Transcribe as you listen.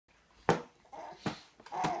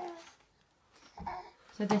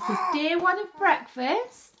So this is day one of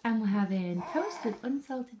breakfast and we're having toast with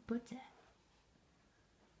unsalted butter.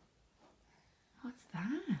 What's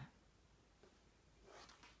that?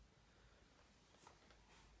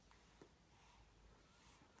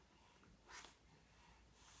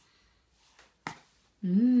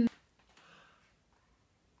 Mmm.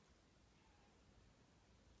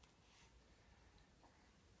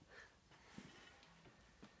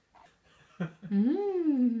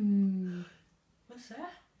 Mmm. What's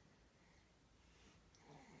that?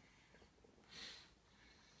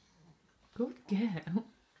 Good girl.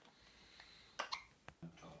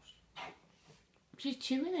 She's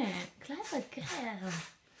chewing it. Clever girl.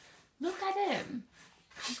 Look at him.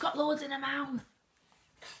 She's got loads in her mouth.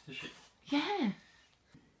 Is she? Yeah.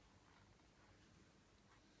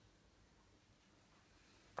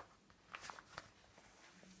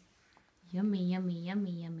 Yummy, yummy,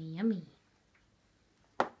 yummy, yummy, yummy.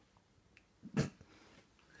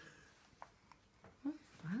 What's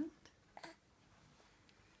that?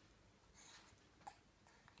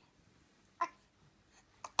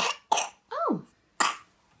 Oh!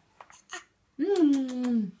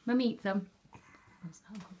 Mmm. Mummy eats them.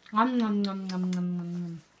 Nom nom nom nom nom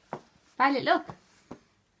nom. Violet, look.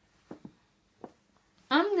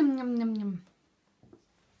 Nom nom nom nom.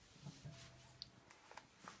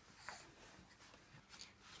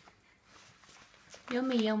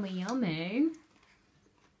 Yummy, yummy, yummy.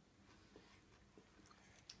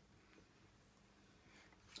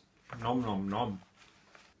 Nom nom nom.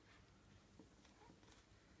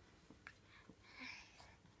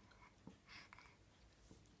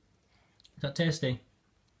 Is that tasty?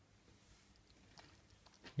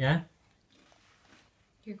 Yeah?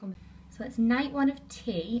 Here comes. So it's night one of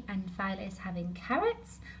tea and Violet is having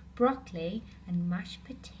carrots, broccoli and mashed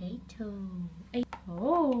potato.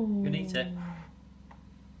 Oh! You can eat it.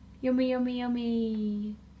 Yummy, yummy,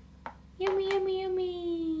 yummy. Yummy, yummy,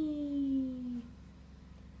 yummy.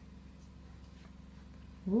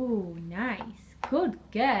 Ooh, nice. Good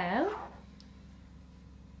girl.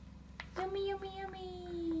 Yummy, yummy,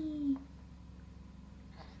 yummy.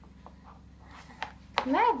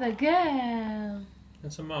 Clever girl.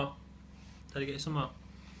 And some more. Daddy, get you some more.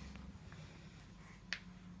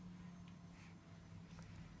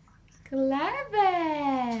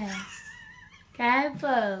 Clever.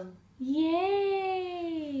 Careful.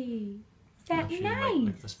 Yay. Is that She nice? might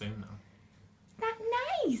lick the spoon now. Is that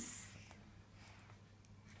nice?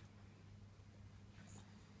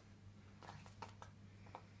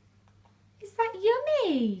 Is that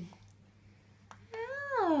yummy?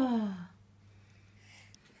 Oh.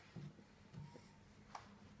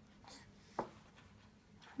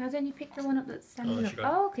 Now then you pick the one up that's standing up.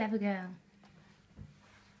 Oh, clever girl.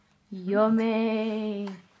 Yummy.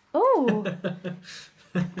 Oh.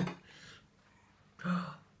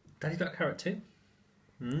 Daddy got a carrot too.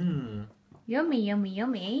 Mmm. Yummy, yummy,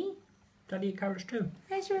 yummy. Daddy eat carrots too.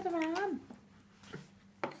 Where's your other arm?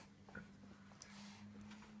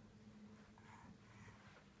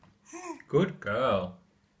 Good girl.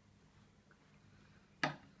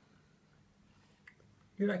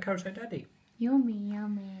 You like carrots like Daddy? Yummy,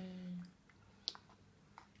 yummy.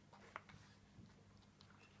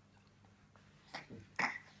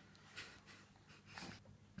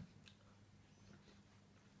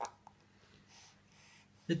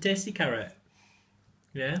 The tasty carrot.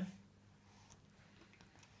 Yeah?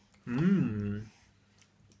 Mmm.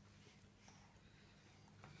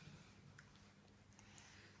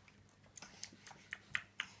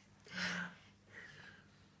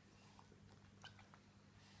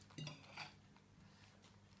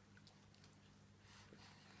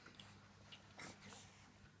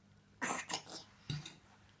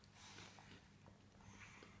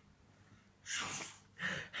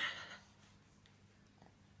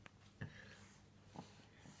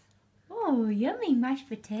 Oh, yummy mashed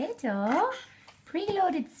potato.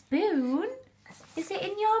 Preloaded spoon. Is it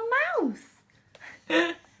in your mouth?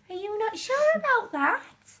 Are you not sure about that?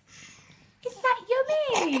 Is that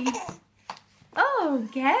yummy? Oh,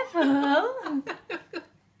 careful.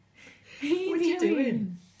 What are you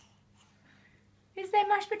doing? Is there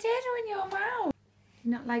mashed potato in your mouth? Do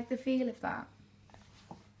you not like the feel of that?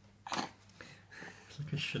 It's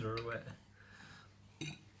like a shudder away.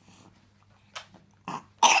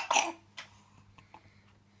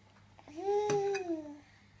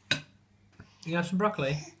 You have some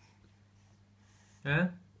broccoli? Yeah?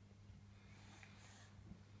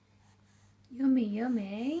 Yummy,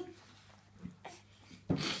 yummy.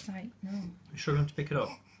 It's like, no. You're struggling to pick it up.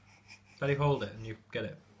 Daddy, hold it and you get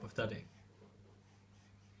it off Daddy.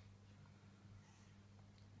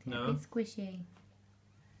 No? It's squishy.